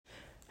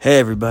Hey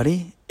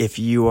everybody, if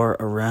you are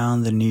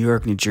around the New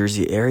York, New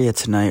Jersey area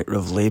tonight,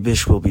 Rav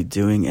Leibish will be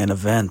doing an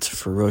event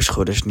for Rosh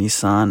Chodesh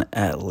Nisan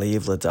at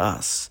Lev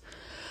Ladas.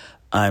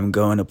 I'm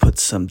going to put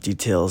some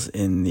details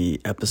in the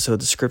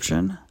episode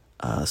description,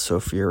 so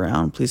if you're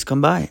around, please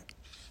come by.